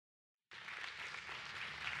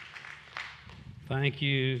Thank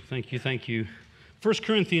you. 1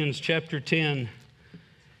 Corinthians chapter 10,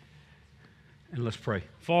 and let's pray.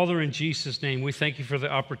 Father, in Jesus' name, we thank you for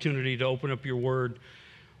the opportunity to open up your word.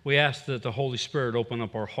 We ask that the Holy Spirit open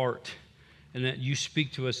up our heart and that you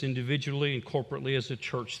speak to us individually and corporately as a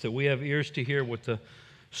church, that we have ears to hear what the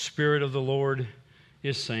Spirit of the Lord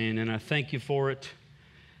is saying. And I thank you for it,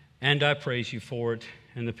 and I praise you for it.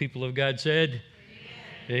 And the people of God said,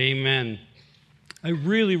 Amen. I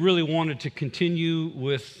really wanted to continue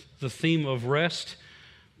with the theme of rest,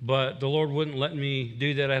 but the Lord wouldn't let me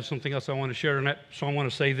do that. I have something else I want to share tonight, so I want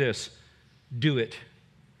to say this. Do it.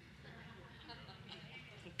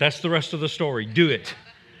 That's the rest of the story. Do it.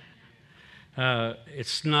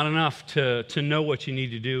 It's not enough to know what you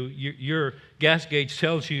need to do. Your gas gauge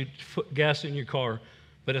tells you to put gas in your car,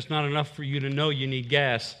 but it's not enough for you to know you need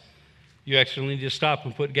gas. You actually need to stop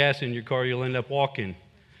and put gas in your car. You'll end up walking.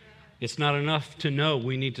 It's not enough to know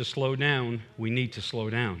we need to slow down. We need to slow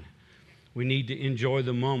down. We need to enjoy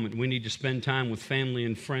the moment. We need to spend time with family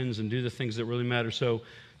and friends and do the things that really matter. So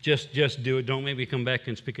just do it. Don't make me come back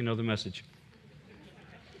and speak another message.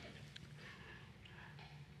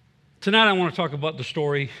 Tonight I want to talk about the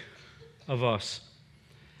story of us.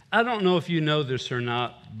 I don't know if you know this or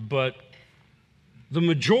not, but the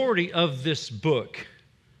majority of this book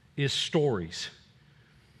is stories.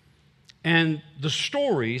 And the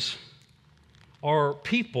stories are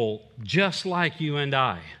people just like you and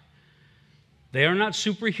I. They are not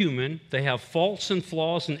superhuman. They have faults and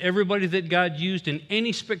flaws, and everybody that God used in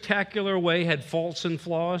any spectacular way had faults and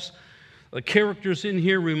flaws. The characters in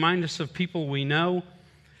here remind us of people we know.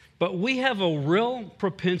 But we have a real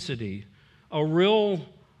propensity, a real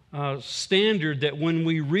standard that when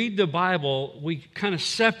we read the Bible, we kind of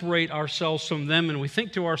separate ourselves from them and we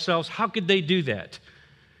think to ourselves, how could they do that?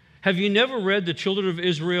 Have you never read the children of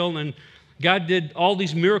Israel and God did all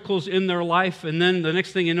these miracles in their life and then the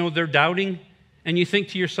next thing you know, they're doubting? And you think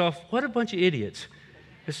to yourself, what a bunch of idiots.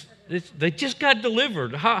 They just got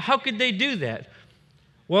delivered. How could they do that?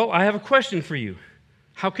 Well, I have a question for you.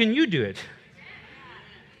 How can you do it?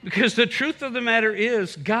 Because the truth of the matter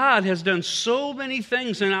is, God has done so many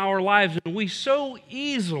things in our lives, and we so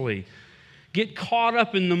easily get caught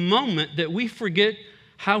up in the moment that we forget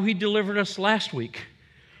how He delivered us last week,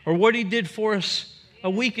 or what He did for us a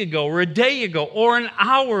week ago, or a day ago, or an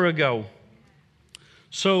hour ago.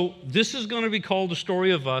 So this is going to be called the story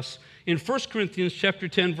of us in 1 Corinthians chapter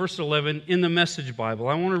 10, verse 11 in the Message Bible.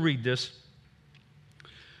 I want to read this.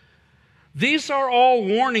 These are all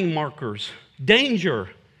warning markers, danger,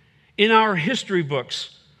 in our history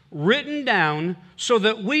books, written down so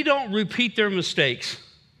that we don't repeat their mistakes.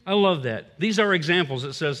 I love that. These are examples,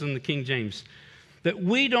 it says in the King James, that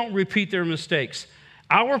we don't repeat their mistakes.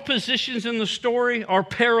 Our positions in the story are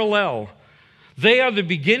parallel. They are the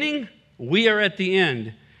beginning, we are at the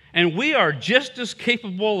end. And we are just as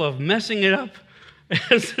capable of messing it up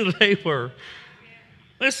as they were.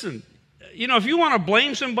 Listen, if you want to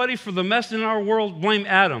blame somebody for the mess in our world, blame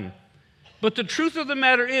Adam. But the truth of the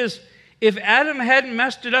matter is, if Adam hadn't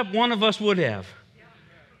messed it up, one of us would have.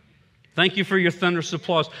 Thank you for your thunderous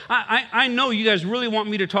applause. I know you guys really want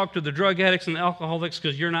me to talk to the drug addicts and the alcoholics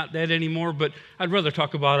because you're not that anymore, but I'd rather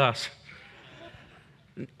talk about us.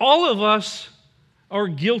 All of us are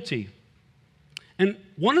guilty. And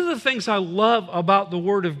one of the things I love about the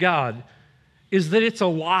Word of God is that it's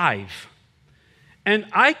alive. And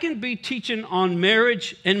I can be teaching on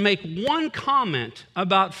marriage and make one comment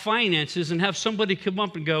about finances and have somebody come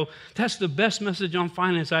up and go, that's the best message on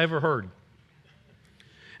finance I ever heard.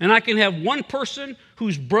 And I can have one person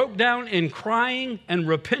who's broke down and crying and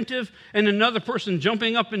repentive and another person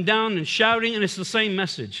jumping up and down and shouting, and it's the same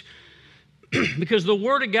message. Because the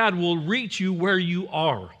Word of God will reach you where you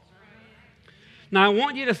are. Now, I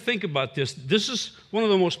want you to think about this. This is one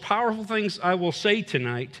of the most powerful things I will say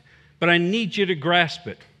tonight, but I need you to grasp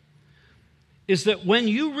it, is that when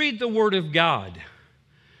you read the Word of God,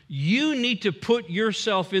 you need to put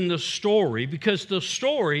yourself in the story because the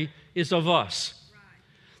story is of us.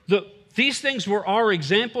 These things were our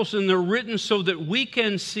examples, and they're written so that we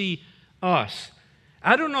can see us.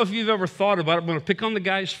 I don't know if you've ever thought about it. I'm going to pick on the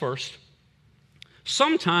guys first.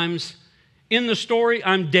 Sometimes in the story,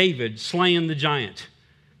 I'm David slaying the giant.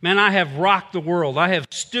 Man, I have rocked the world. I have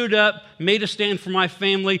stood up, made a stand for my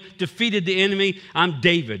family, defeated the enemy. I'm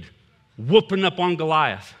David, whooping up on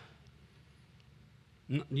Goliath.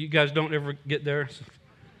 You guys don't ever get there?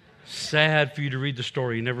 Sad for you to read the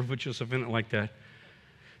story. You never put yourself in it like that.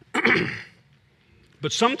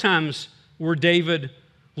 But sometimes we're David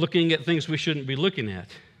looking at things we shouldn't be looking at.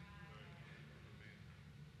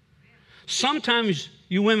 Sometimes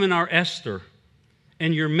you women are Esther,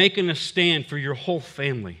 and you're making a stand for your whole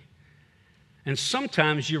family. And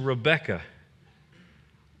sometimes you're Rebecca,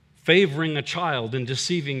 favoring a child and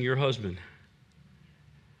deceiving your husband.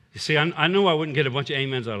 You see, I know I wouldn't get a bunch of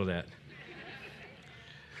amens out of that.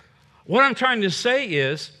 What I'm trying to say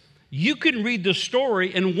is, you can read the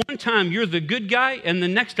story, and one time you're the good guy, and the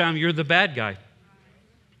next time you're the bad guy.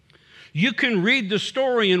 You can read the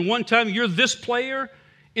story, and one time you're this player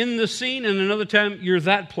in the scene, and another time you're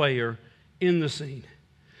that player in the scene.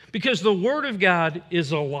 Because the Word of God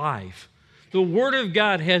is alive. The Word of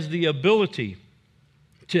God has the ability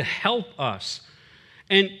to help us.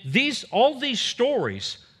 And all these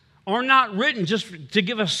stories are not written just to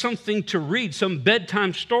give us something to read, some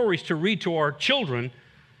bedtime stories to read to our children.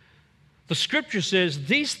 The Scripture says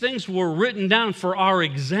these things were written down for our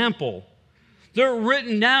example. They're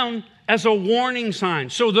written down as a warning sign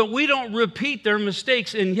so that we don't repeat their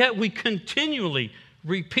mistakes, and yet we continually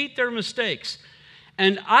repeat their mistakes.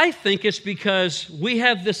 And I think it's because we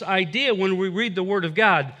have this idea when we read the Word of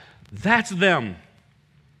God, that's them.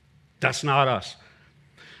 That's not us.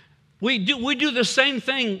 We do the same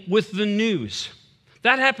thing with the news.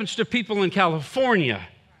 That happens to people in California.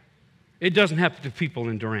 It doesn't happen to people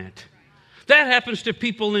in Durant. That happens to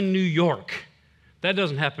people in New York. That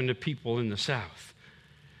doesn't happen to people in the South.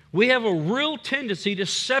 We have a real tendency to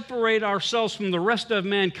separate ourselves from the rest of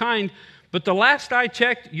mankind, but the last I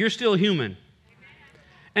checked, you're still human.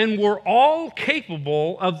 And we're all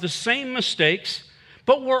capable of the same mistakes,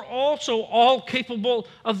 but we're also all capable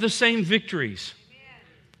of the same victories.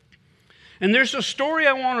 And there's a story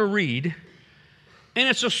I want to read, and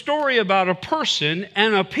it's a story about a person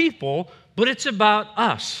and a people, but it's about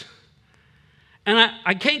us. And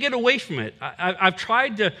I can't get away from it. I've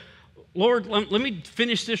tried to, Lord, let me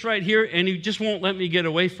finish this right here, and He just won't let me get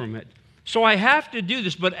away from it. So I have to do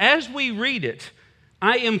this, but as we read it,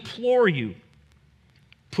 I implore you,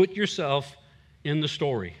 put yourself in the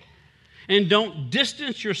story. And don't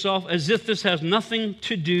distance yourself as if this has nothing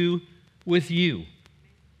to do with you.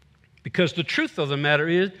 Because the truth of the matter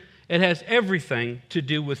is, it has everything to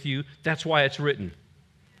do with you. That's why it's written.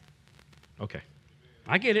 Okay.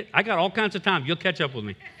 I get it. I got all kinds of time. You'll catch up with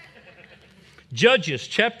me. Judges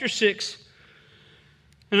chapter 6,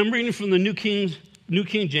 and I'm reading from the New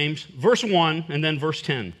King James, verse 1 and then verse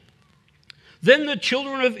 10. Then the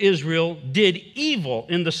children of Israel did evil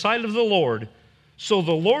in the sight of the Lord, so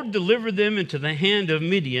the Lord delivered them into the hand of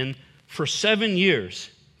Midian for 7 years.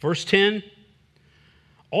 Verse 10.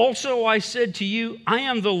 Also I said to you, I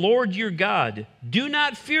am the Lord your God. Do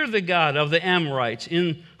not fear the God of the Amorites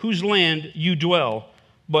in whose land you dwell,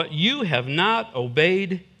 but you have not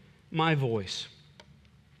obeyed my voice.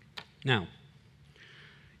 Now,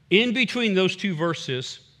 in between those two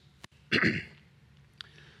verses,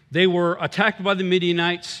 they were attacked by the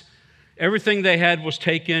Midianites. Everything they had was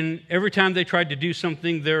taken. Every time they tried to do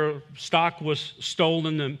something, their stock was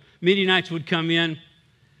stolen. The Midianites would come in.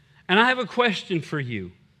 And I have a question for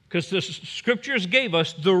you, because the Scriptures gave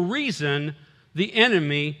us the reason the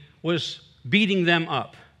enemy was beating them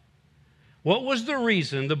up. What was the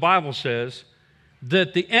reason, the Bible says,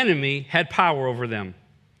 that the enemy had power over them?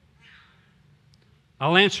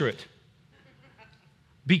 I'll answer it.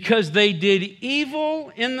 Because they did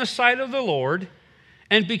evil in the sight of the Lord,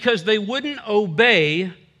 and because they wouldn't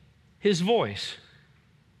obey His voice.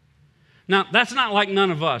 Now, that's not like none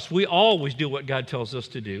of us. We always do what God tells us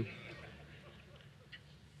to do.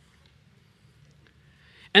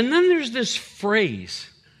 And then there's this phrase.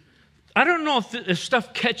 I don't know if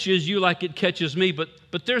stuff catches you like it catches me, but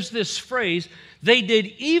there's this phrase, they did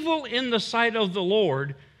evil in the sight of the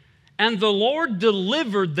Lord, and the Lord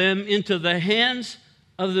delivered them into the hands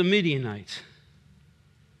of the Midianites.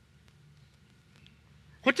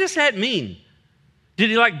 What does that mean? Did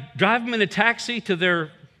He drive them in a taxi to the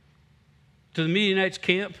Midianites'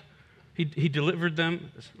 camp? He delivered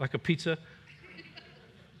them like a pizza?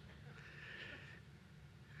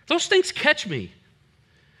 Those things catch me.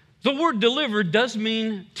 The word deliver does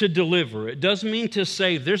mean to deliver. It does mean to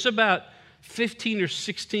save. There's about 15 or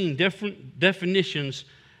 16 different definitions.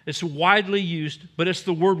 It's widely used, but it's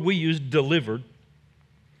the word we use, delivered.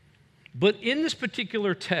 But in this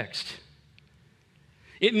particular text,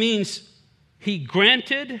 it means He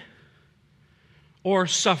granted or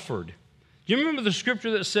suffered. Do you remember the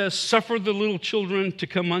scripture that says, suffer the little children to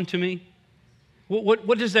come unto me?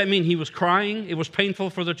 What does that mean? He was crying? It was painful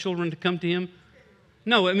for the children to come to Him?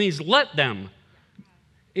 No, it means let them.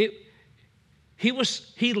 He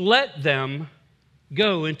let them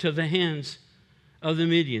go into the hands of the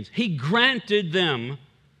Midians. He granted them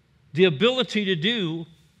the ability to do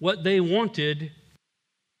what they wanted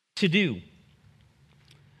to do.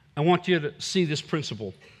 I want you to see this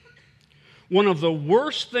principle. One of the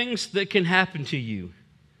worst things that can happen to you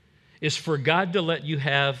is for God to let you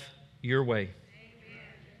have your way.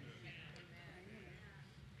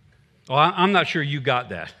 Oh, I'm not sure you got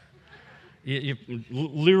that. You're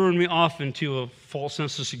luring me off into a false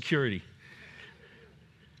sense of security.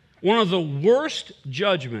 One of the worst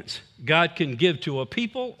judgments God can give to a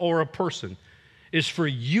people or a person is for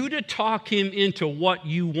you to talk him into what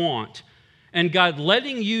you want, and God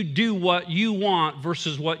letting you do what you want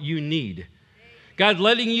versus what you need. God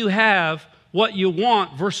letting you have what you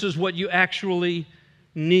want versus what you actually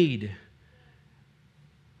need.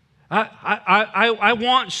 I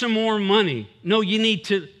want some more money. No, you need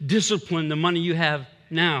to discipline the money you have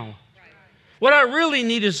now. What I really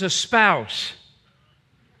need is a spouse.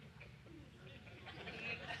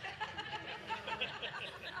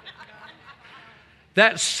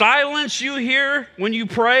 That silence you hear when you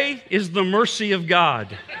pray is the mercy of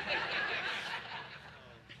God.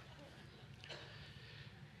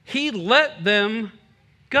 He let them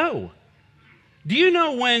go. Do you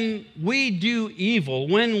know when we do evil,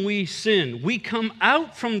 when we sin, we come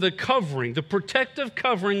out from the covering, the protective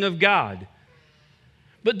covering of God.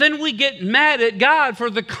 But then we get mad at God for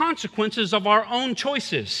the consequences of our own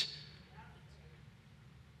choices.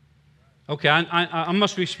 Okay, I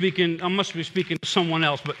must be speaking to someone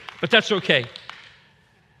else, but that's okay.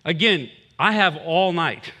 Again, I have all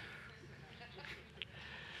night.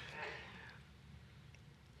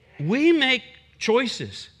 We make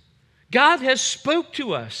choices. God has spoke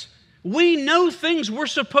to us. We know things we're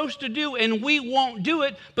supposed to do and we won't do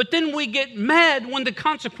it, but then we get mad when the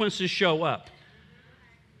consequences show up.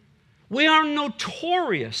 We are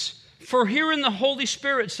notorious for hearing the Holy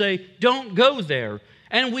Spirit say, don't go there.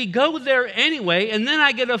 And we go there anyway, and then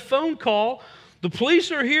I get a phone call. The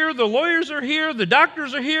police are here, the lawyers are here, the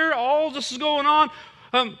doctors are here, all this is going on.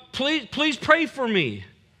 Please pray for me.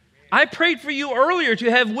 I prayed for you earlier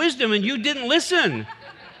to have wisdom, and you didn't listen.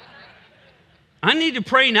 I need to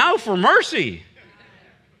pray now for mercy.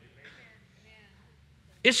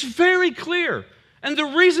 It's very clear. And the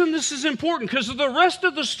reason this is important, because of the rest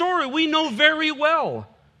of the story we know very well.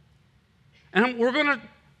 And we're going to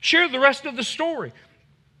share the rest of the story.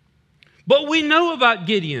 But we know about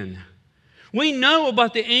Gideon. We know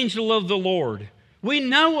about the angel of the Lord. We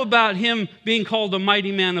know about him being called a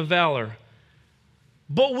mighty man of valor.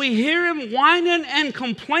 But we hear him whining and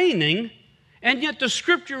complaining, and yet the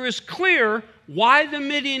scripture is clear why the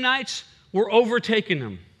Midianites were overtaking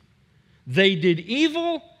him. They did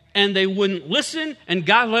evil, and they wouldn't listen, and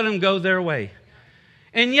God let them go their way.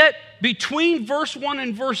 And yet, between verse 1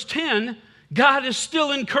 and verse 10, God is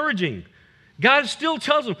still encouraging. God still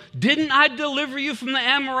tells them, didn't I deliver you from the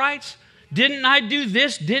Amorites? Didn't I do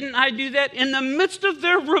this? Didn't I do that? In the midst of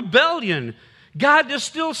their rebellion, God is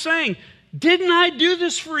still saying, didn't I do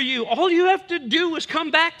this for you? All you have to do is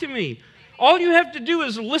come back to me. All you have to do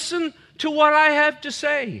is listen to what I have to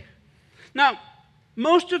say. Now,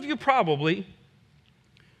 most of you probably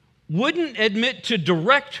wouldn't admit to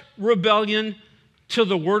direct rebellion to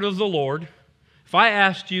the word of the Lord. If I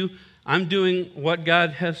asked you, I'm doing what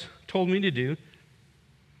God has told me to do,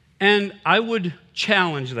 and I would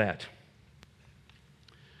challenge that.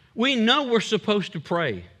 We know we're supposed to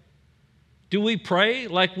pray. Do we pray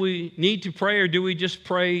like we need to pray, or do we just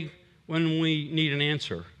pray when we need an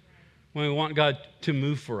answer, when we want God to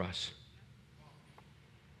move for us?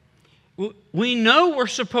 We know we're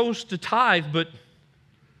supposed to tithe, but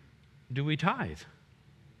do we tithe?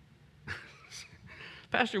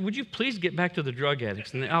 Pastor, would you please get back to the drug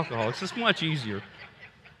addicts and the alcoholics? It's much easier.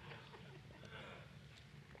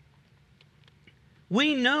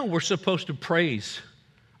 We know we're supposed to praise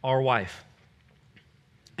our wife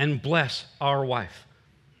and bless our wife.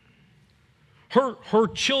 Her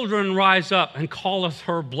children rise up and calleth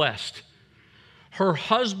her blessed. Her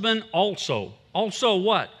husband also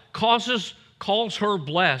what? Calls her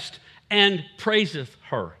blessed and praiseth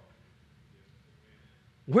her.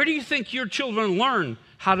 Where do you think your children learn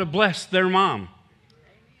how to bless their mom?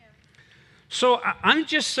 So I'm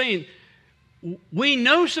just saying, we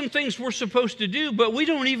know some things we're supposed to do, but we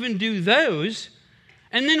don't even do those.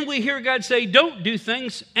 And then we hear God say, don't do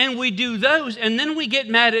things, and we do those, and then we get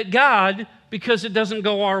mad at God because it doesn't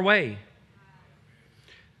go our way.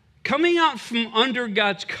 Coming out from under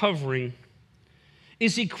God's covering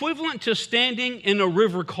is equivalent to standing in a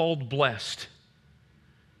river called blessed,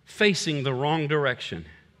 facing the wrong direction.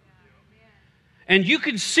 And you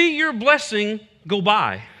can see your blessing go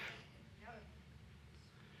by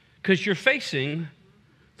because you're facing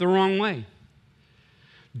the wrong way.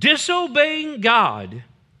 Disobeying God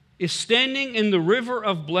is standing in the river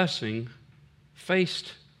of blessing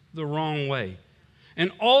faced the wrong way.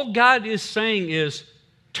 And all God is saying is,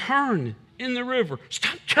 turn in the river.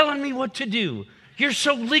 Stop telling me what to do. You're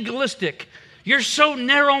so legalistic. You're so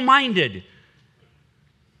narrow-minded.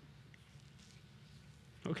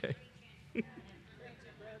 Okay.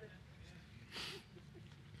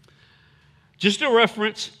 Just a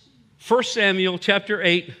reference, 1 Samuel chapter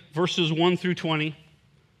 8, verses 1 through 20.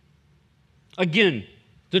 Again,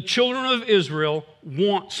 the children of Israel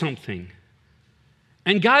want something.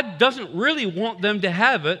 And God doesn't really want them to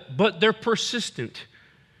have it, but they're persistent.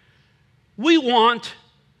 We want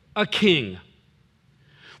a king.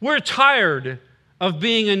 We're tired of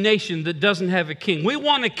being a nation that doesn't have a king. We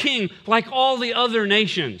want a king like all the other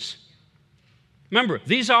nations. Remember,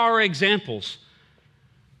 these are our examples.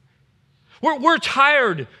 We're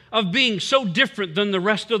tired of being so different than the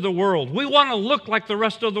rest of the world. We want to look like the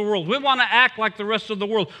rest of the world. We want to act like the rest of the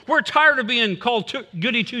world. We're tired of being called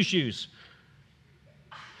goody two-shoes.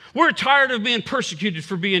 We're tired of being persecuted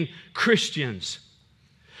for being Christians.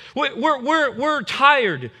 We're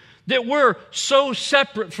tired that we're so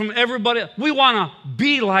separate from everybody else. We want to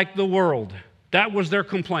be like the world. That was their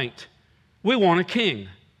complaint. We want a king.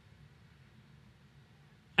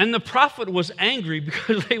 And the prophet was angry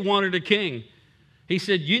because they wanted a king. He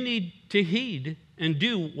said, you need to heed and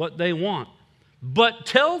do what they want. But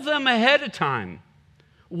tell them ahead of time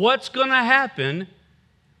what's going to happen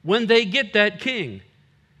when they get that king.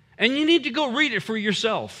 And you need to go read it for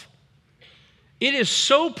yourself. It is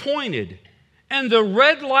so pointed. And the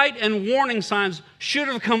red light and warning signs should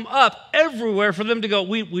have come up everywhere for them to go,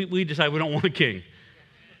 we decide we don't want a king.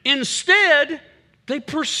 Instead, they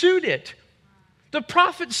pursued it. The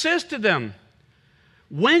prophet says to them,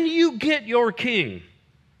 when you get your king,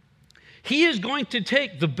 he is going to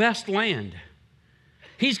take the best land.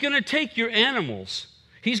 He's going to take your animals.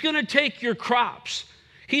 He's going to take your crops.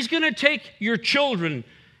 He's going to take your children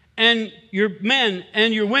and your men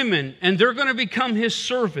and your women, and they're going to become his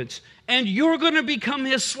servants, and you're going to become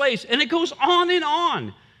his slaves. And it goes on and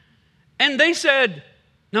on. And they said,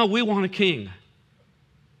 no, we want a king.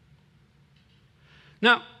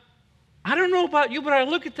 Now, I don't know about you, but I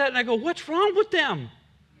look at that and I go, what's wrong with them?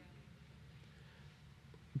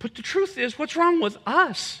 But the truth is, what's wrong with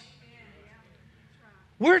us?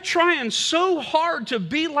 We're trying so hard to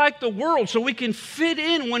be like the world so we can fit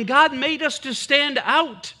in when God made us to stand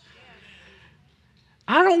out.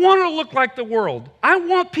 I don't want to look like the world. I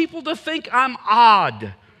want people to think I'm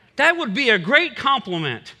odd. That would be a great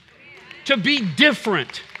compliment, to be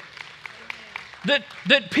different.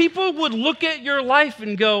 That people would look at your life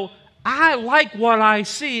and go, I like what I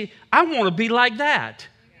see. I want to be like that.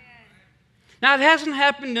 Now, it hasn't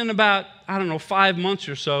happened in about, 5 months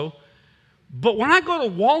or so. But when I go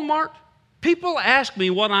to Walmart, people ask me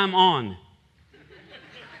what I'm on.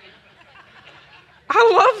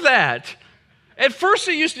 I love that. At first,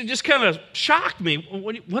 it used to just kind of shock me.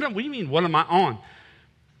 What do you mean, what am I on?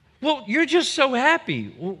 Well, you're just so happy.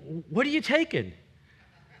 What are you taking?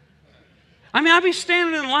 I'd be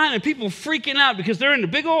standing in line and people freaking out because they're in a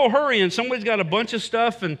big old hurry and somebody's got a bunch of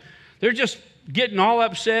stuff and they're just getting all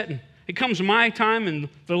upset. And it comes my time and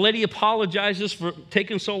the lady apologizes for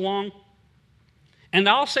taking so long. And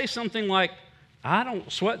I'll say something like, I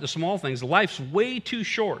don't sweat the small things. Life's way too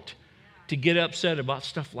short to get upset about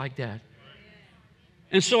stuff like that.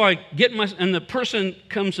 And so I get and the person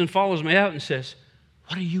comes and follows me out and says,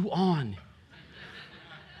 what are you on?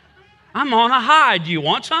 I'm on a high. Do you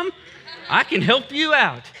want some? I can help you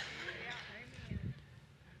out.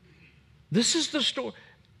 This is the story.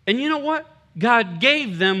 And you know what? God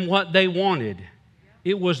gave them what they wanted.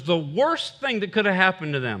 It was the worst thing that could have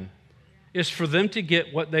happened to them, is for them to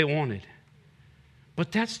get what they wanted.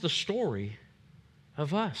 But that's the story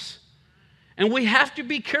of us. And we have to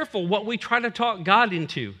be careful what we try to talk God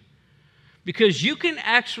into. Because you can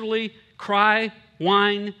actually cry,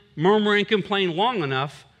 whine, murmur, and complain long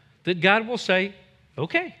enough that God will say,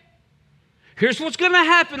 okay, here's what's going to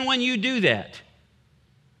happen when you do that.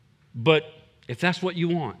 But if that's what you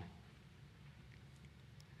want.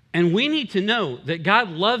 And we need to know that God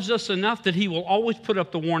loves us enough that he will always put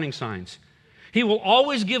up the warning signs. He will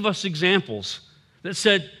always give us examples that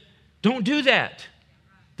said, don't do that.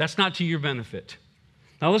 That's not to your benefit.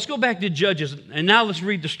 Now let's go back to Judges, and now let's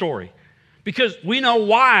read the story. Because we know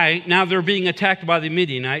why now they're being attacked by the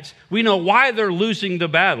Midianites. We know why they're losing the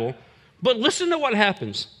battle. But listen to what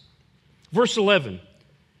happens. Verse 11.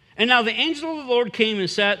 And now the angel of the Lord came and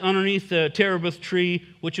sat underneath the terebinth tree,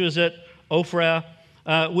 which was at Ophrah,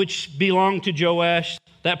 which belonged to Joash,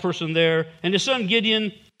 that person there. And his son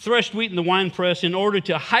Gideon threshed wheat in the winepress in order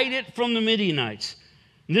to hide it from the Midianites.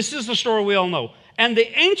 And this is the story we all know. And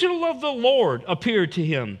the angel of the Lord appeared to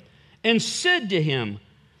him, and said to him,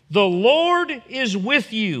 "The Lord is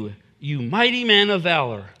with you, you mighty man of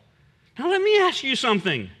valor." Now let me ask you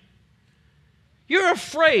something. You're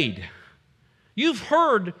afraid. You've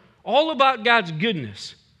heard all about God's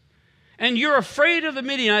goodness. And you're afraid of the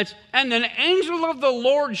Midianites, and an angel of the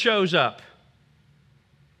Lord shows up.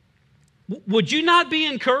 Would you not be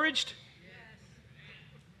encouraged?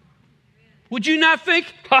 Would you not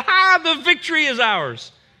think, the victory is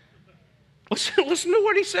ours? Listen to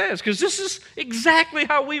what he says, because this is exactly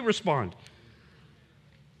how we respond.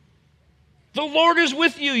 "The Lord is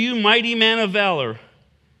with you, you mighty man of valor."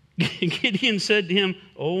 Gideon said to him,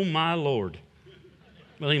 "Oh, my Lord."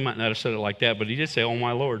 Well, he might not have said it like that, but he did say, "Oh,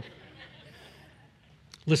 my Lord."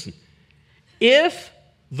 Listen, if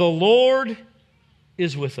the Lord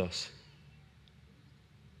is with us,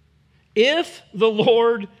 if the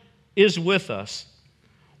Lord is with us,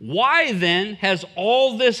 why then has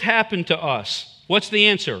all this happened to us? What's the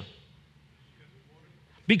answer?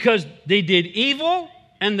 Because they did evil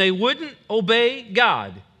and they wouldn't obey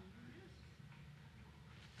God.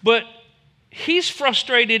 But he's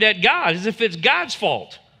frustrated at God as if it's God's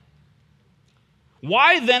fault.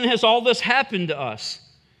 Why then has all this happened to us?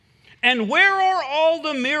 And where are all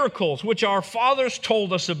the miracles which our fathers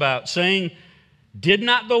told us about, saying, "Did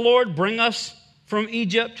not the Lord bring us from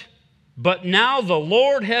Egypt? But now the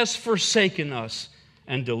Lord has forsaken us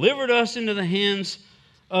and delivered us into the hands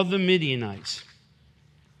of the Midianites."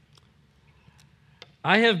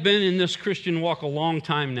 I have been in this Christian walk a long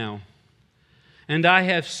time now, and I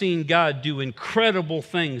have seen God do incredible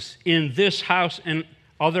things in this house and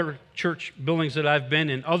other church buildings that I've been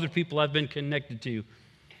in, other people I've been connected to.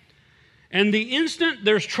 And the instant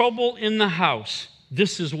there's trouble in the house,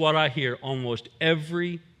 this is what I hear almost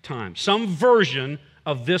every time. Some version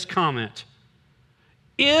of this comment.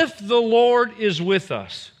 If the Lord is with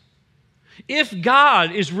us, if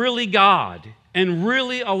God is really God and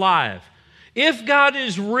really alive, if God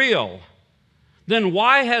is real, then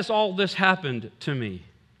why has all this happened to me?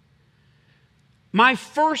 My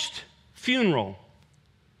first funeral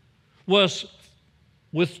was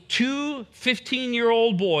with two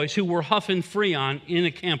 15-year-old boys who were huffing Freon in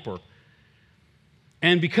a camper.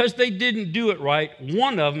 And because they didn't do it right,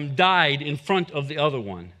 one of them died in front of the other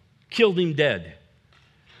one, killed him dead.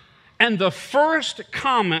 And the first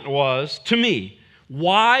comment was, to me,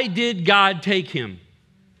 why did God take him?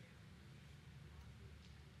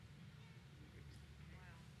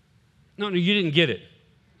 No, you didn't get it.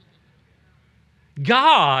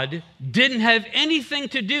 God didn't have anything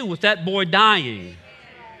to do with that boy dying.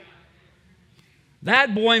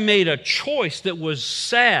 That boy made a choice that was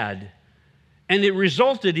sad, and it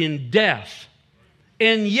resulted in death.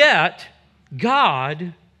 And yet,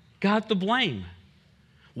 God got the blame.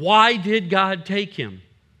 Why did God take him?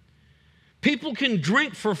 People can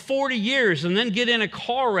drink for 40 years and then get in a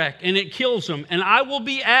car wreck and it kills them. And I will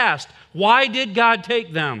be asked, why did God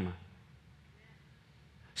take them?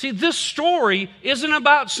 See, this story isn't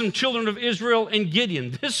about some children of Israel and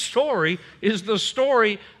Gideon. This story is the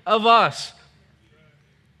story of us.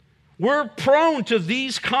 We're prone to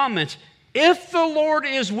these comments. If the Lord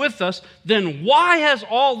is with us, then why has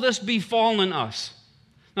all this befallen us?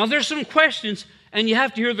 Now, there's some questions, and you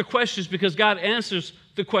have to hear the questions because God answers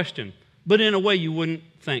the question, but in a way you wouldn't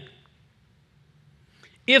think.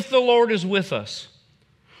 If the Lord is with us,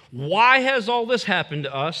 why has all this happened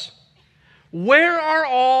to us? Where are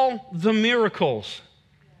all the miracles?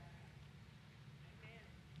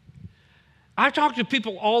 I talk to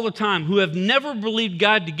people all the time who have never believed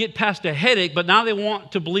God to get past a headache, but now they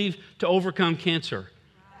want to believe to overcome cancer.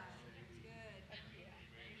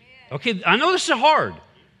 Okay, I know this is hard,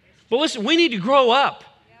 but listen, we need to grow up.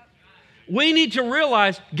 We need to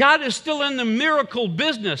realize God is still in the miracle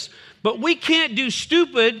business, but we can't do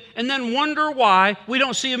stupid and then wonder why we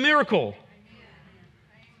don't see a miracle.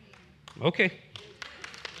 Okay.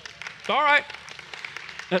 It's all right.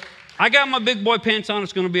 I got my big boy pants on.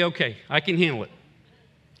 It's going to be okay. I can handle it.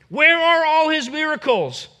 Where are all his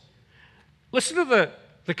miracles? Listen to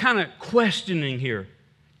the kind of questioning here.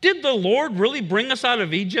 Did the Lord really bring us out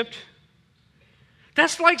of Egypt?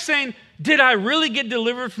 That's like saying, did I really get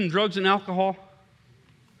delivered from drugs and alcohol?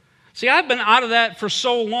 See, I've been out of that for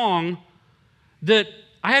so long that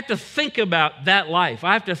I have to think about that life.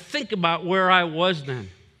 I have to think about where I was then.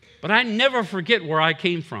 But I never forget where I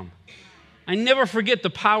came from. I never forget the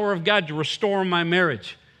power of God to restore my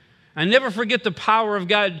marriage. I never forget the power of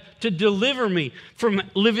God to deliver me from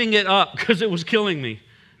living it up because it was killing me.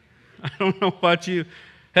 I don't know about you.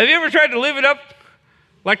 Have you ever tried to live it up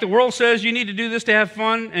like the world says you need to do this to have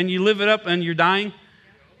fun and you live it up and you're dying?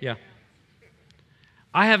 Yeah.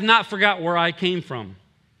 I have not forgot where I came from.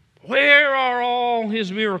 Where are all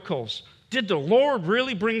his miracles? Did the Lord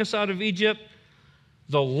really bring us out of Egypt?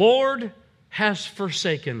 The Lord has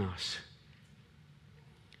forsaken us.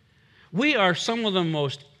 We are some of the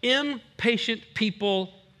most impatient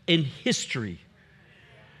people in history.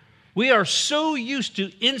 We are so used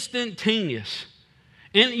to instantaneous.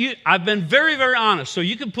 And I've been very, very honest, so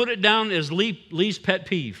you can put it down as Lee's pet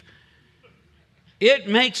peeve. It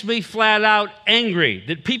makes me flat out angry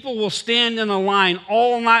that people will stand in a line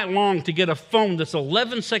all night long to get a phone that's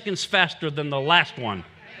 11 seconds faster than the last one.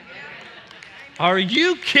 Are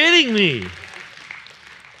you kidding me?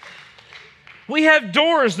 We have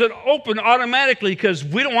doors that open automatically because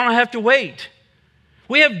we don't want to have to wait.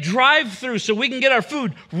 We have drive-through so we can get our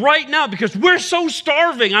food right now because we're so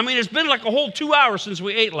starving. I mean, it's been like a whole 2 hours since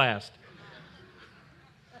we ate last.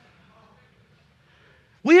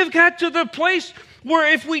 We have got to the place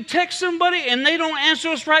where if we text somebody and they don't answer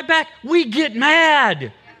us right back, we get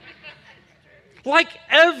mad. Like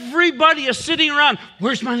everybody is sitting around,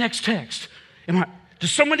 where's my next text?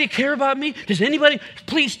 Does somebody care about me? Does anybody?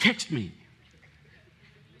 Please text me.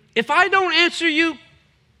 If I don't answer you,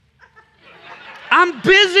 I'm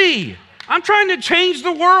busy. I'm trying to change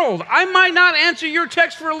the world. I might not answer your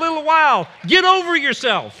text for a little while. Get over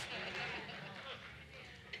yourself.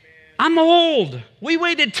 I'm old. We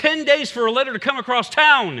waited 10 days for a letter to come across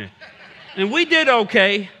town, and we did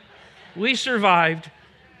okay. We survived.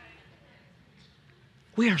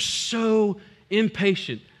 We are so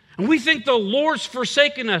impatient, and we think the Lord's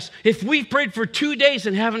forsaken us if we've prayed for 2 days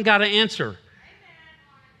and haven't got an answer.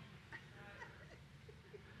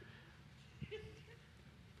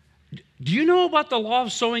 Do you know about the law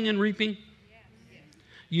of sowing and reaping?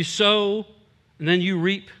 You sow and then you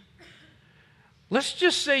reap. Let's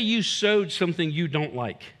just say you sowed something you don't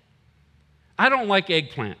like. I don't like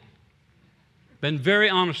eggplant. Been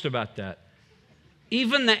very honest about that.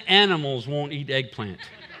 Even the animals won't eat eggplant.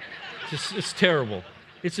 It's terrible.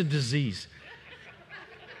 It's a disease.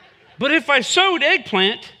 But if I sowed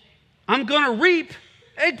eggplant, I'm going to reap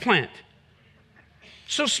eggplant.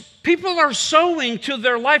 So people are sowing to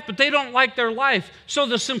their life, but they don't like their life. So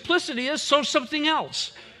the simplicity is sow something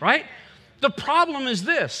else, right? The problem is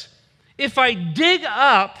this. If I dig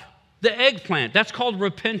up the eggplant, that's called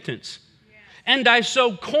repentance, and I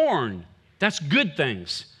sow corn, that's good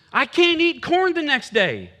things. I can't eat corn the next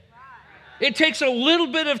day. It takes a little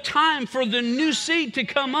bit of time for the new seed to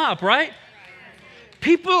come up, right?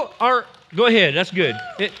 People are, go ahead, that's good.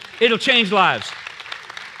 It'll change lives.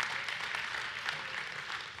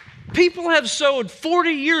 People have sowed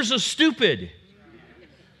 40 years of stupid.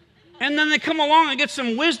 And then they come along and get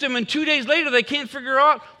some wisdom, and 2 days later they can't figure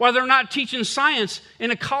out why they're not teaching science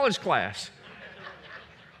in a college class.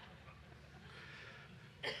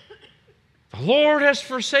 The Lord has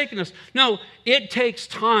forsaken us. No, it takes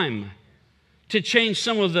time to change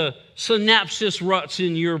some of the synapses ruts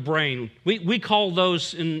in your brain. We call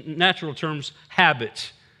those, in natural terms,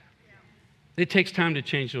 habits. It takes time to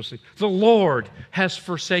change those things. The Lord has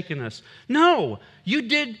forsaken us. No, you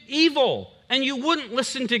did evil and you wouldn't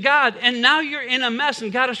listen to God, and now you're in a mess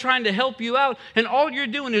and God is trying to help you out, and all you're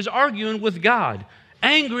doing is arguing with God,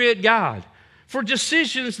 angry at God for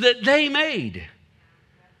decisions that they made.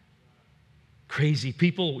 Crazy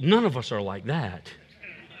people, none of us are like that.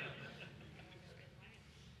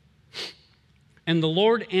 And the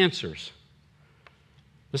Lord answers.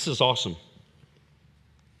 This is awesome.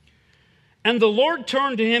 And the Lord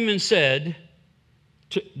turned to him and said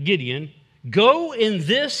to Gideon, "Go in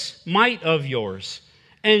this might of yours,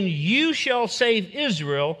 and you shall save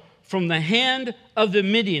Israel from the hand of the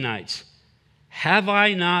Midianites. Have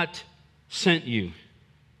I not sent you?"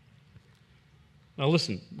 Now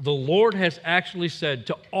listen, the Lord has actually said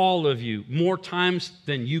to all of you more times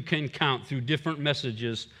than you can count through different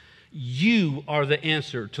messages, you are the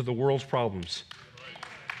answer to the world's problems.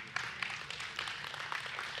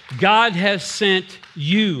 God has sent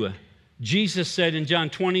you. Jesus said in John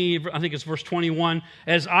 20, I think it's verse 21,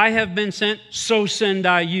 "As I have been sent, so send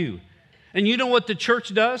I you." And you know what the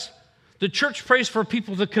church does? The church prays for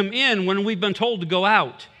people to come in when we've been told to go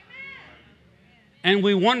out. And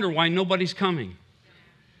we wonder why nobody's coming.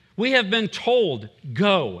 We have been told,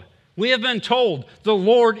 go. We have been told, the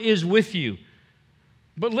Lord is with you.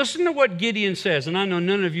 But listen to what Gideon says, and I know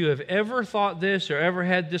none of you have ever thought this or ever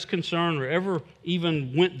had this concern or ever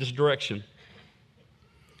even went this direction.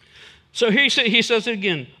 So he says it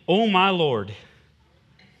again, "Oh my Lord."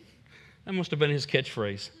 That must have been his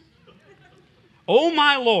catchphrase. "Oh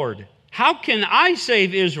my Lord, how can I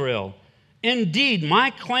save Israel? Indeed,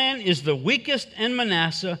 my clan is the weakest in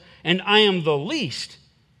Manasseh, and I am the least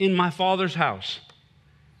in my father's house."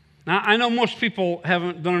 Now, I know most people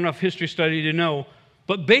haven't done enough history study to know,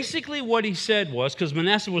 but basically what he said was, because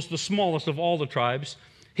Manasseh was the smallest of all the tribes,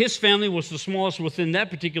 his family was the smallest within that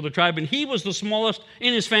particular tribe, and he was the smallest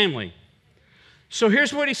in his family. So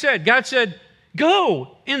here's what he said. God said,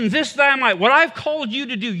 go in this thy might. What I've called you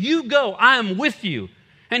to do, you go. I am with you.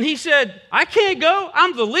 And he said, I can't go.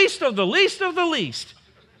 I'm the least of the least of the least.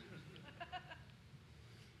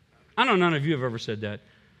 I know none of you have ever said that.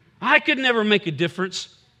 I could never make a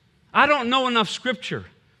difference. I don't know enough scripture.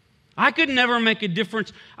 I could never make a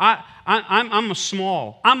difference. I'm a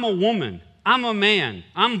small. I'm a woman. I'm a man.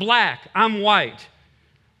 I'm black. I'm white.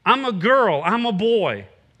 I'm a girl. I'm a boy.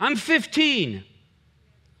 I'm 15.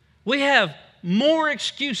 We have more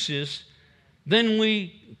excuses than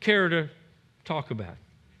we care to talk about.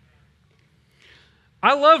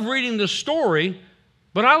 I love reading the story,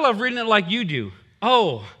 but I love reading it like you do.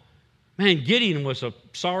 Oh, man, Gideon was a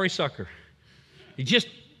sorry sucker.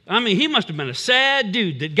 He must have been a sad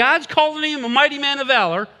dude that God's calling him a mighty man of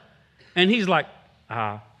valor, and he's like,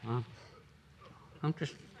 I don't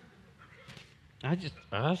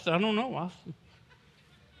know.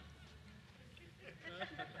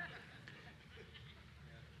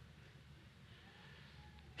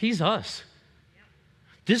 He's us.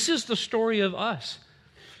 This is the story of us.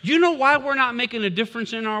 You know why we're not making a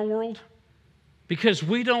difference in our world? Because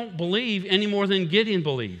we don't believe any more than Gideon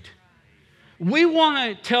believed. We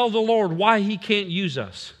want to tell the Lord why he can't use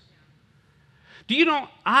us. Do you know,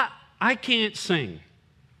 I can't sing.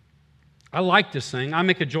 I like to sing. I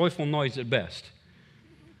make a joyful noise at best.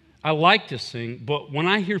 I like to sing, but when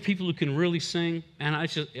I hear people who can really sing, and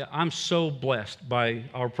I'm so blessed by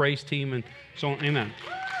our praise team and so on. Amen.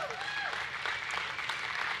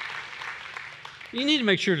 You need to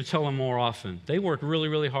make sure to tell them more often. They work really,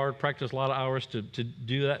 really hard, practice a lot of hours to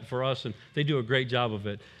do that for us, and they do a great job of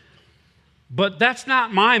it. But that's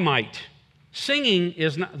not my might. Singing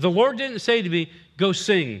is not, the Lord didn't say to me, go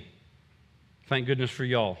sing. Thank goodness for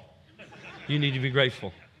y'all. You need to be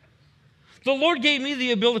grateful. The Lord gave me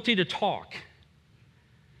the ability to talk.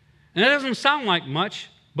 And that doesn't sound like much,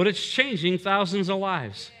 but it's changing thousands of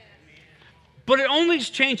lives. But it only is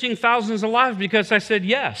changing thousands of lives because I said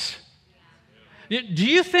yes. Do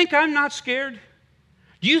you think I'm not scared?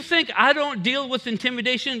 Do you think I don't deal with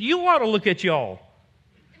intimidation? You ought to look at y'all.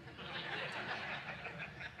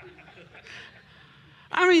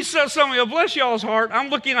 So some of you, bless y'all's heart, I'm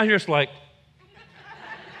looking out here, it's like,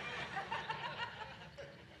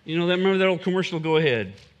 remember that old commercial, go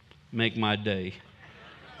ahead, make my day.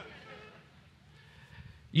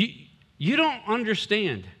 You don't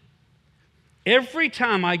understand. Every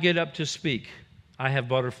time I get up to speak, I have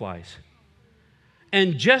butterflies.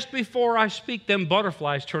 And just before I speak, them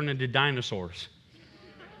butterflies turn into dinosaurs.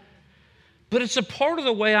 But it's a part of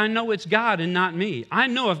the way I know it's God and not me. I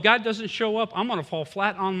know if God doesn't show up, I'm going to fall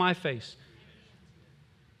flat on my face.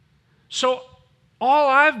 So all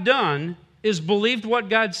I've done is believed what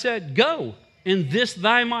God said. Go in this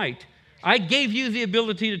thy might. I gave you the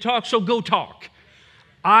ability to talk, so go talk.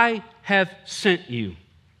 I have sent you.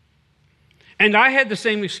 And I had the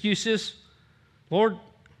same excuses. Lord,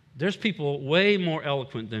 there's people way more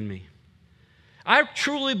eloquent than me. I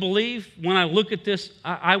truly believe when I look at this,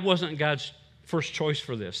 I wasn't God's first choice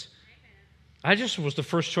for this. I just was the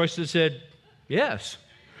first choice that said, yes.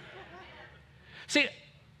 See,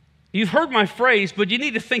 you've heard my phrase, but you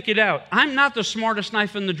need to think it out. I'm not the smartest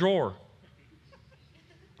knife in the drawer.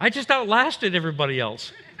 I just outlasted everybody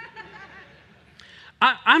else.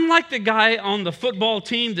 I'm like the guy on the football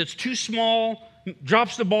team that's too small,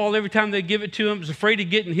 drops the ball every time they give it to him, is afraid of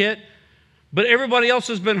getting hit, but everybody else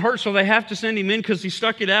has been hurt, so they have to send him in because he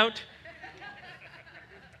stuck it out.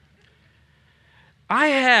 I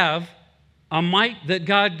have a might that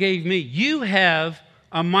God gave me. You have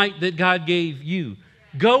a might that God gave you.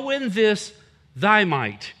 Go in this thy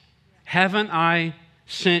might. Haven't I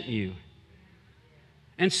sent you?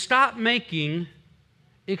 And stop making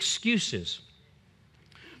excuses.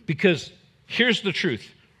 Because here's the truth.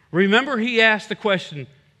 Remember, he asked the question,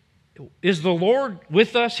 is the Lord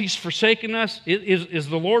with us? He's forsaken us. Is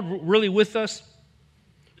the Lord really with us?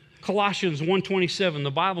 Colossians 1:27,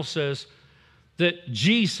 the Bible says that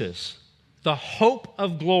Jesus, the hope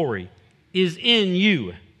of glory, is in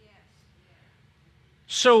you.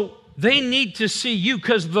 So they need to see you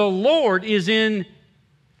because the Lord is in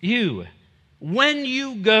you. When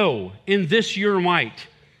you go in this your might,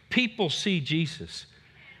 people see Jesus.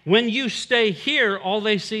 When you stay here, all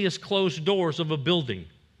they see is closed doors of a building.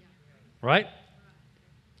 Right?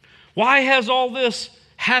 Why has all this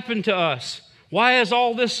happened to us? Why has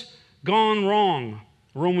all this gone wrong?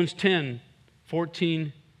 Romans 10,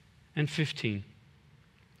 14, and 15.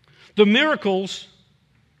 The miracles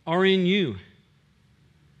are in you.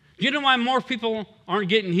 Do you know why more people aren't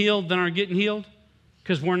getting healed than are getting healed?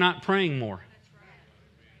 Because we're not praying more.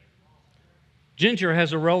 Ginger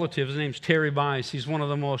has a relative. His name's Terry Bice. He's one of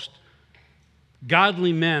the most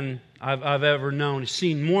godly men I've ever known. He's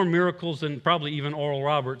seen more miracles than probably even Oral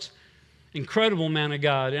Roberts. Incredible man of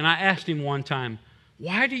God. And I asked him one time,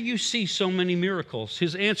 why do you see so many miracles?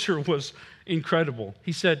 His answer was incredible.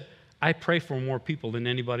 He said, I pray for more people than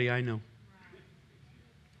anybody I know.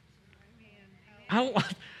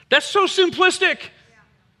 That's so simplistic.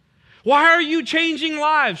 Why are you changing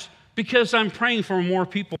lives? Because I'm praying for more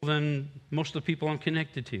people than most of the people I'm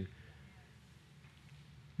connected to.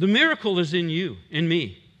 The miracle is in you, in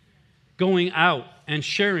me, going out and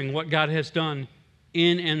sharing what God has done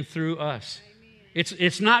in and through us.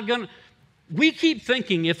 It's not going to... We keep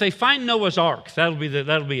thinking if they find Noah's Ark, that'll be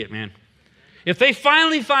it, man. If they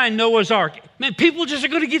finally find Noah's Ark, man, people just are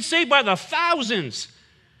going to get saved by the thousands.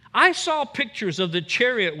 I saw pictures of the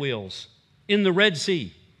chariot wheels in the Red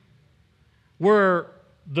Sea where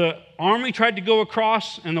the army tried to go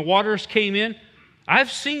across and the waters came in.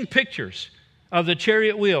 I've seen pictures of the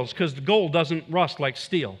chariot wheels because the gold doesn't rust like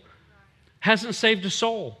steel. Hasn't saved a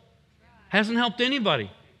soul. Hasn't helped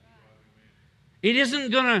anybody. It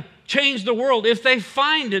isn't going to change the world. If they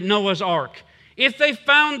find it, Noah's Ark, if they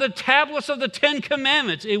found the tablets of the Ten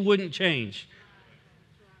Commandments, it wouldn't change.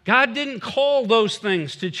 God didn't call those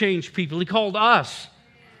things to change people. He called us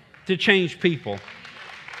to change people.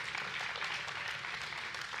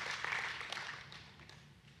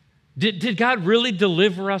 Did God really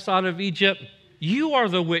deliver us out of Egypt? You are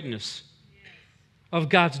the witness of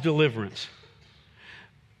God's deliverance.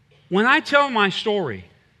 When I tell my story,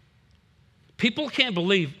 people can't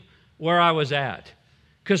believe where I was at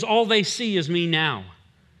because all they see is me now.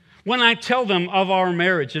 When I tell them of our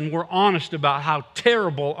marriage and we're honest about how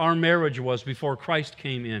terrible our marriage was before Christ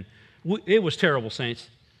came in, it was terrible, saints.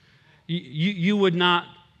 You would not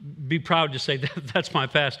be proud to say that's my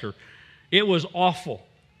pastor. It was awful.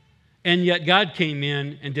 And yet God came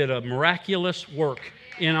in and did a miraculous work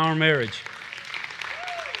in our marriage.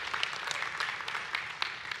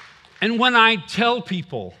 And when I tell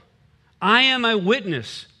people, I am a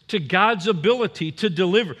witness to God's ability to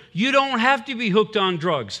deliver. You don't have to be hooked on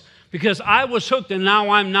drugs because I was hooked and now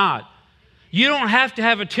I'm not. You don't have to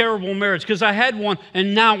have a terrible marriage because I had one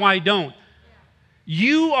and now I don't.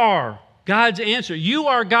 You are God's answer. You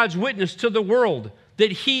are God's witness to the world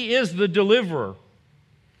that He is the deliverer.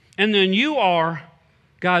 And then you are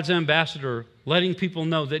God's ambassador, letting people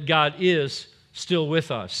know that God is still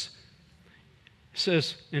with us. It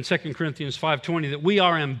says in 2 Corinthians 5:20 that we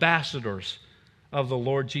are ambassadors of the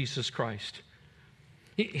Lord Jesus Christ.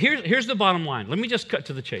 Here's the bottom line. Let me just cut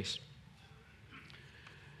to the chase.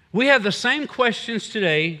 We have the same questions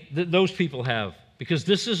today that those people have because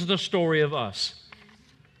this is the story of us.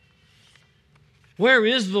 Where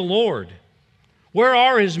is the Lord? Where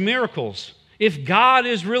are His miracles? If God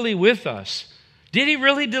is really with us, did He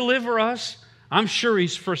really deliver us? I'm sure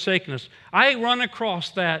He's forsaken us. I run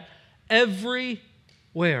across that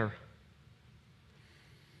everywhere.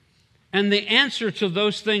 And the answer to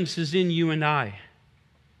those things is in you and I.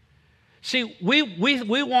 See, we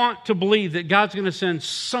want to believe that God's going to send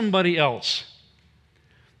somebody else.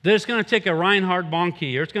 That it's going to take a Reinhard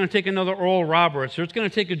Bonnke, or it's going to take another Oral Roberts, or it's going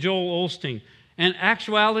to take a Joel Osteen. In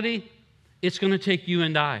actuality, it's going to take you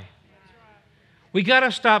and I. We got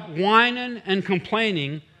to stop whining and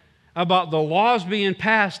complaining about the laws being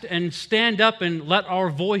passed and stand up and let our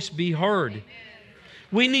voice be heard.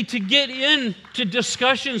 We need to get into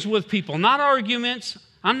discussions with people, not arguments.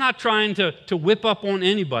 I'm not trying to whip up on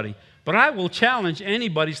anybody, but I will challenge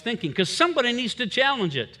anybody's thinking because somebody needs to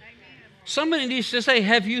challenge it. Somebody needs to say,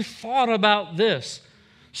 have you thought about this?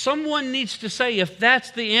 Someone needs to say, if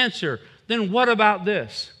that's the answer, then what about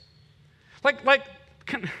this?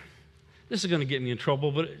 This is going to get me in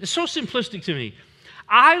trouble, but it's so simplistic to me.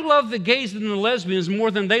 I love the gays and the lesbians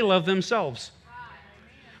more than they love themselves.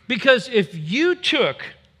 Because if you took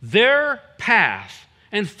their path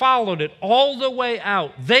and followed it all the way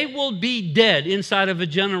out, they will be dead inside of a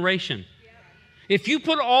generation. If you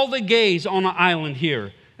put all the gays on an island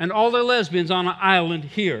here and all the lesbians on an island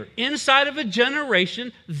here, inside of a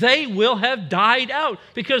generation, they will have died out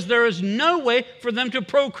because there is no way for them to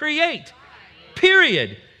procreate.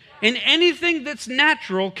 Period. And anything that's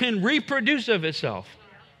natural can reproduce of itself.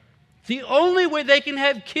 The only way they can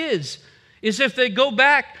have kids is if they go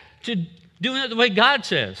back to doing it the way God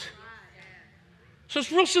says. So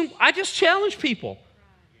it's real simple. I just challenge people.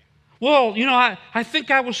 Well, I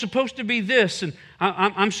think I was supposed to be this, and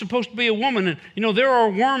I'm supposed to be a woman. And, there are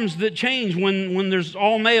worms that change when there's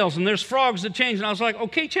all males, and there's frogs that change. And I was like,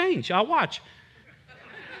 okay, change. I'll watch.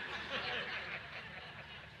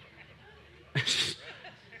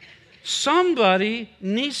 Somebody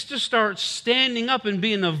needs to start standing up and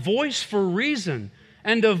being a voice for reason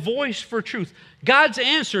and a voice for truth. God's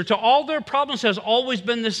answer to all their problems has always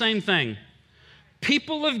been the same thing.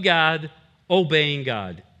 People of God obeying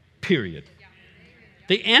God, period.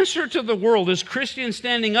 The answer to the world is Christians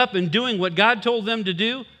standing up and doing what God told them to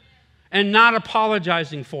do and not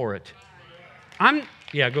apologizing for it.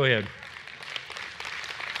 Go ahead.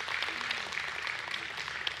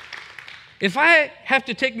 If I have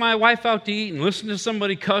to take my wife out to eat and listen to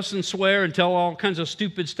somebody cuss and swear and tell all kinds of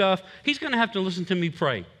stupid stuff, he's going to have to listen to me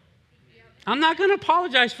pray. I'm not going to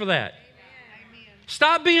apologize for that. Amen.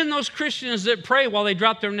 Stop being those Christians that pray while they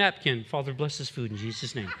drop their napkin. Father, bless this food in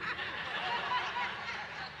Jesus' name.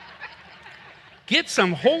 Get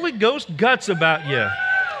some Holy Ghost guts about you.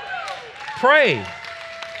 Pray.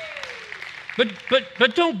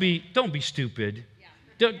 But don't be stupid.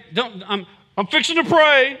 I'm fixing to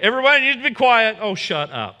pray. Everybody needs to be quiet. Oh,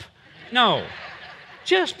 shut up. No.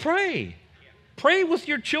 Just pray. Pray with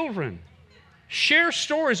your children. Share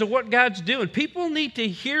stories of what God's doing. People need to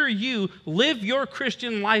hear you live your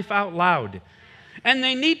Christian life out loud. And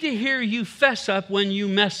they need to hear you fess up when you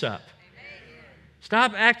mess up.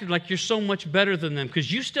 Stop acting like you're so much better than them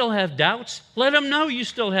because you still have doubts. Let them know you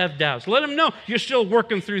still have doubts. Let them know you're still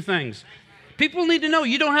working through things. People need to know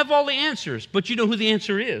you don't have all the answers, but you know who the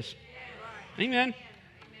answer is. Amen.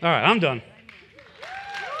 All right, I'm done.